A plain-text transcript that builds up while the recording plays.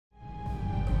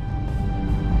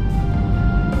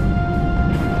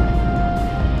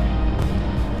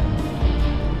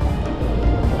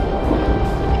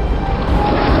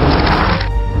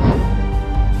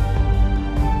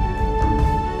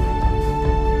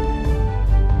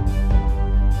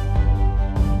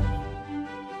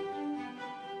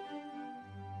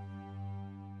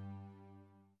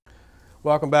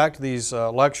Welcome back to these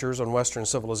lectures on Western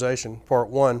civilization, part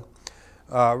one.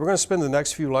 We're going to spend the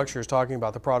next few lectures talking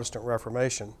about the Protestant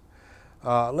Reformation.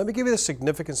 Let me give you the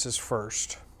significances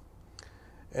first.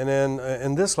 And then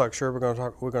in this lecture, we're going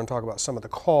to talk about some of the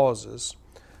causes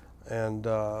and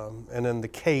then the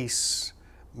case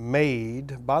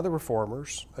made by the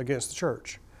Reformers against the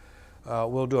church.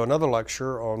 We'll do another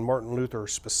lecture on Martin Luther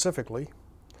specifically.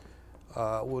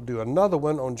 We'll do another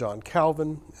one on John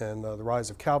Calvin and the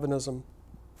rise of Calvinism.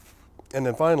 And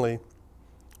then finally,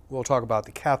 we'll talk about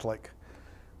the Catholic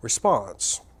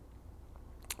response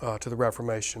to the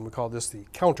Reformation. We call this the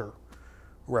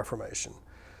Counter-Reformation.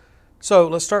 So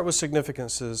let's start with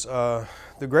significances. The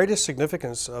greatest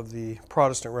significance of the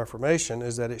Protestant Reformation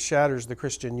is that it shatters the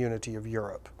Christian unity of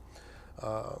Europe.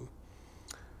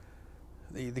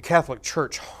 The Catholic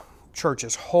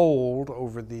Church's hold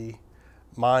over the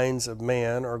minds of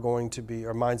man are going to be,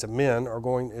 or minds of men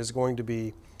is going to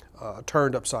be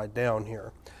turned upside down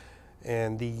here,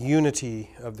 and the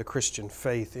unity of the Christian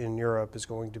faith in Europe is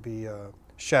going to be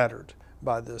shattered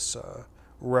by this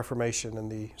Reformation in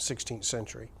the 16th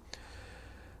century.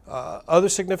 Other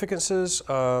significances: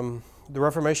 the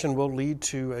Reformation will lead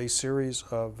to a series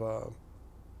of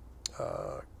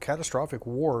catastrophic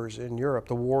wars in Europe.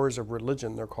 The wars of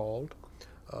religion, they're called,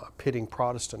 pitting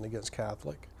Protestant against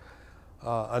Catholic.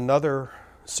 Another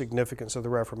significance of the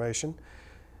Reformation: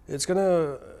 it's going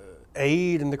to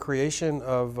aid in the creation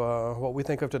of what we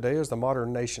think of today as the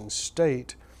modern nation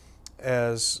state,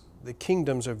 as the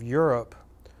kingdoms of Europe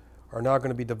are now going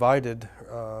to be divided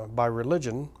by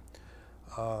religion.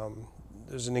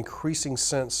 There's an increasing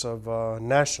sense of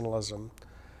nationalism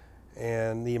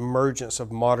and the emergence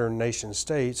of modern nation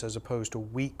states as opposed to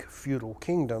weak feudal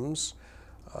kingdoms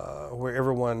where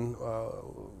everyone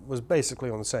was basically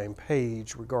on the same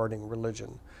page regarding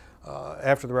religion.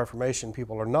 After the Reformation,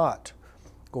 people are not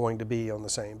going to be on the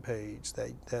same page.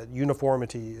 That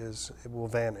uniformity will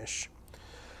vanish.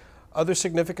 Other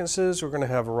significances: we're going to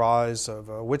have a rise of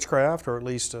witchcraft, or at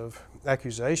least of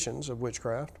accusations of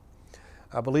witchcraft.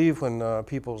 I believe when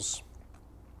people's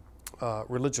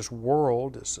religious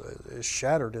world is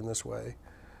shattered in this way,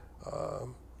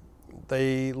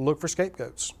 they look for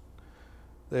scapegoats.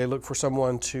 They look for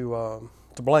someone to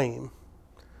blame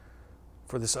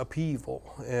for this upheaval,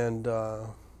 and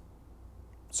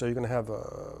so you're going to have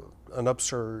an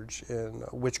upsurge in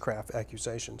witchcraft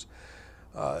accusations.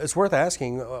 It's worth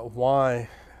asking why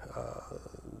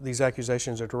these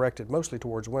accusations are directed mostly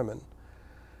towards women.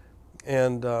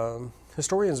 And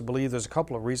historians believe there's a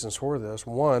couple of reasons for this.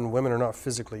 One, women are not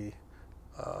physically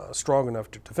strong enough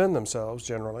to defend themselves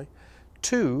generally.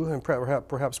 Two, and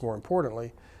perhaps more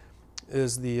importantly,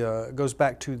 is goes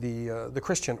back to the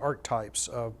Christian archetypes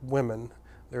of women.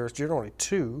 There's generally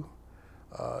two: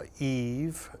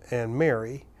 Eve and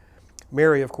Mary.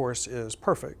 Mary, of course, is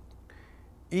perfect.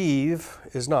 Eve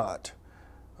is not.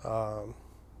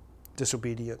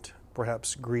 Disobedient,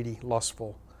 perhaps greedy,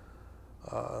 lustful,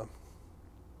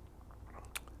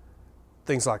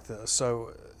 things like this.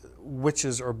 So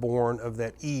witches are born of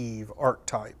that Eve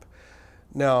archetype.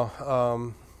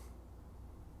 Now,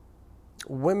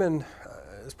 women,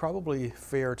 it's probably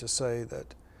fair to say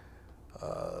that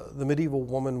the medieval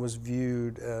woman was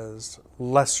viewed as a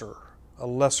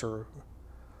lesser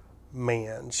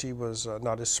man. She was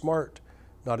not as smart,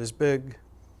 not as big.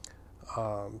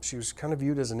 She was kind of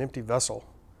viewed as an empty vessel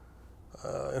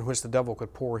in which the devil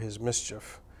could pour his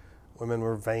mischief. Women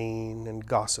were vain and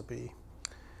gossipy,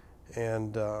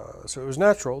 and so it was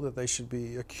natural that they should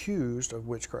be accused of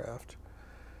witchcraft.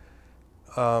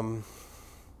 Other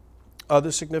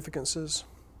significances: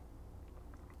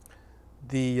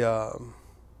 the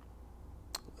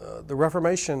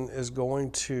Reformation is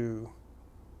going to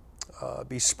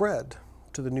be spread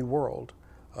to the New World.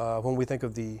 When we think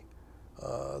of the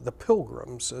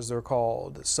Pilgrims, as they're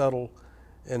called, that settled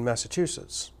in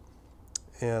Massachusetts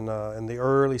in the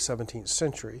early 17th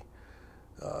century,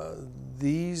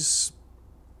 these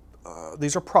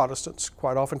are Protestants,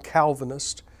 quite often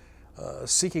Calvinists,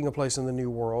 seeking a place in the New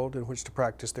World in which to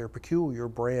practice their peculiar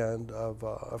brand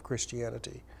of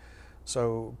Christianity.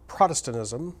 So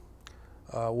Protestantism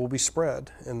will be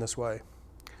spread in this way.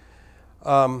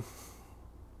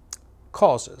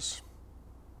 Causes.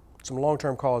 Some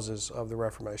long-term causes of the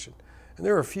Reformation. And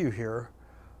there are a few here.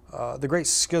 The Great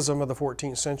Schism of the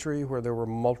 14th century, where there were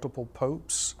multiple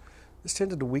popes. This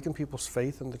tended to weaken people's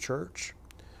faith in the church.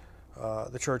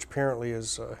 The church apparently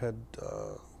had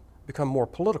become more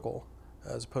political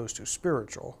as opposed to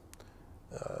spiritual,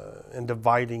 and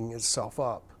dividing itself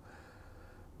up.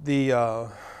 The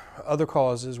other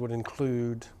causes would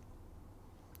include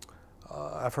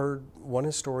I've heard one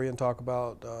historian talk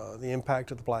about the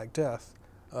impact of the Black Death,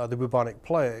 the bubonic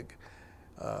plague,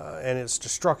 and its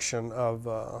destruction of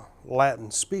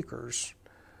Latin speakers.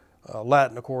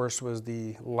 Latin, of course, was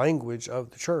the language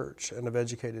of the church and of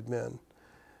educated men.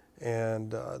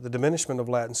 And the diminishment of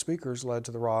Latin speakers led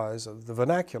to the rise of the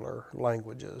vernacular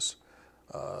languages,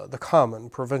 the common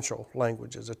provincial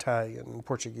languages, Italian,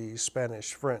 Portuguese,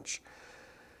 Spanish, French,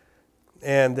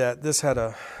 and that this had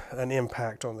an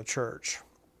impact on the church.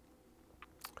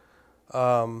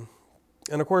 And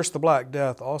of course, the Black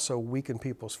Death also weakened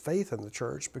people's faith in the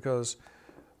church because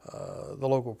the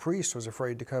local priest was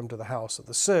afraid to come to the house of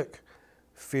the sick,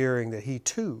 fearing that he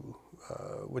too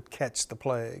would catch the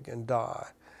plague and die.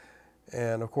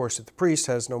 And of course, if the priest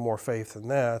has no more faith in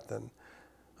that, then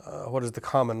what is the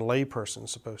common layperson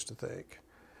supposed to think?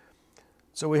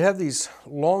 So we have these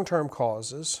long-term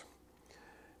causes,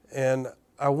 and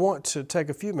I want to take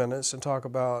a few minutes and talk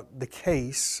about the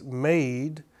case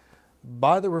made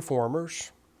by the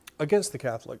Reformers against the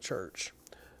Catholic Church,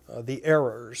 the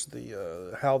errors,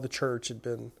 how the church had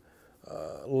been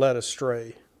led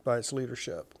astray by its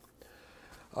leadership.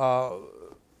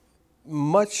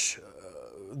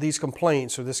 These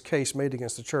complaints or this case made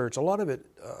against the church, a lot of it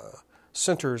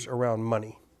centers around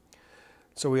money.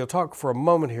 So we'll talk for a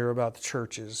moment here about the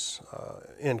church's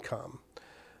income.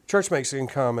 Church makes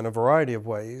income in a variety of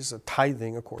ways.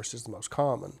 Tithing, of course, is the most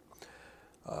common.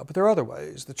 But there are other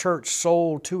ways. The church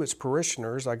sold to its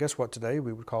parishioners, I guess what today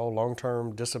we would call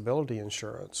long-term disability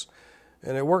insurance.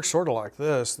 And it works sort of like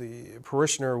this. The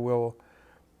parishioner will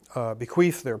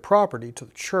bequeath their property to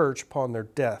the church upon their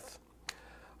death.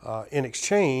 In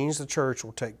exchange, the church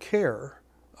will take care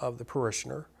of the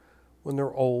parishioner when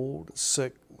they're old,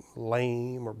 sick,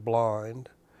 lame, or blind.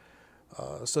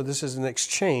 So this is an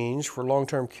exchange for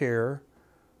long-term care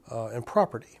and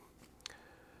property.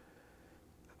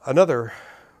 Another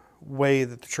way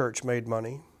that the church made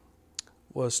money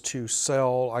was to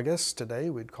sell, I guess today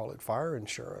we'd call it fire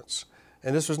insurance.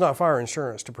 And this was not fire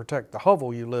insurance to protect the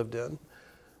hovel you lived in.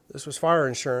 This was fire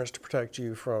insurance to protect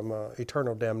you from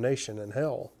eternal damnation in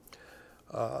hell.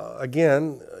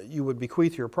 Again, you would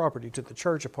bequeath your property to the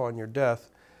church upon your death,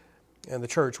 and the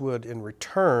church would, in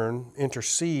return,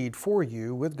 intercede for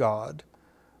you with God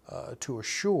to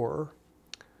assure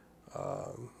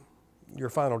your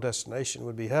final destination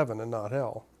would be heaven and not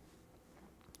hell.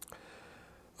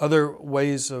 Other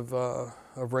ways of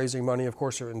raising money, of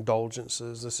course, are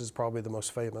indulgences. This is probably the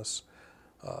most famous.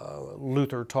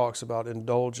 Luther talks about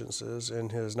indulgences in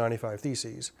his 95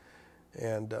 Theses,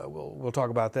 and we'll talk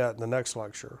about that in the next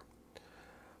lecture.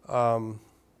 The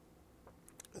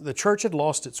church had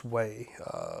lost its way.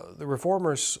 The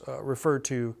Reformers referred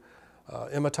to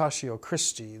imitatio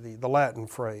Christi, the Latin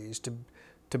phrase,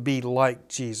 to be like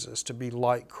Jesus, to be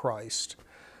like Christ.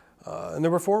 And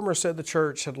the Reformers said the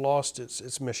church had lost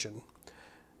its mission.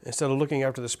 Instead of looking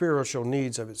after the spiritual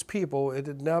needs of its people, it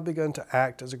had now begun to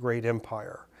act as a great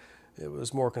empire. It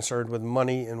was more concerned with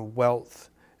money and wealth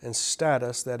and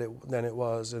status than it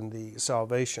was in the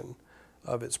salvation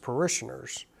of its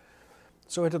parishioners.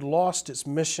 So it had lost its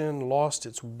mission, lost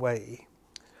its way.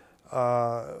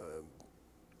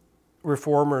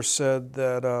 Reformers said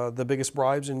that the biggest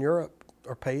bribes in Europe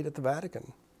are paid at the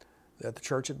Vatican, that the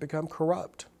church had become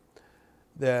corrupt,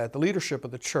 that the leadership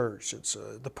of the church, it's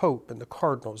the Pope and the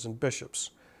cardinals and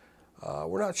bishops,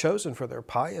 were not chosen for their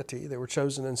piety. They were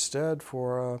chosen instead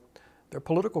for their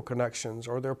political connections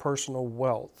or their personal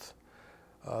wealth.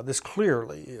 This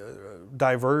clearly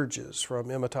diverges from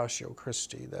imitatio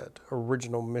Christi, that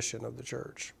original mission of the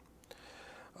church.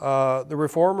 The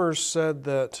Reformers said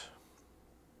that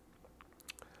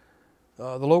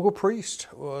the local priest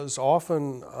was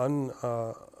often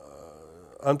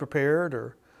unprepared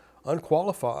or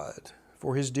unqualified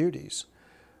for his duties.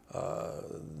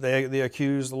 They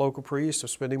accused the local priest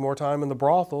of spending more time in the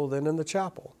brothel than in the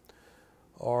chapel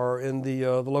or in the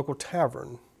local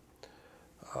tavern.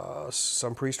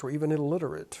 Some priests were even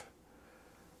illiterate.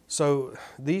 So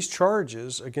these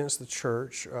charges against the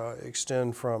church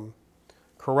extend from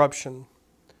corruption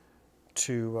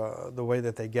to the way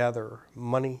that they gather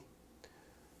money,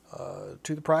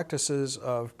 to the practices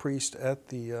of priests at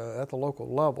the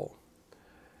local level.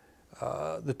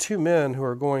 The two men who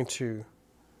are going to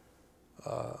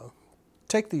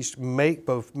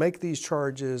make these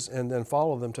charges and then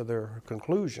follow them to their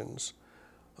conclusions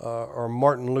are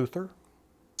Martin Luther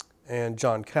and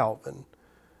John Calvin,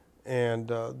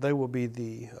 and they will be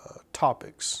the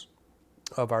topics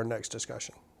of our next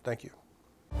discussion. Thank you.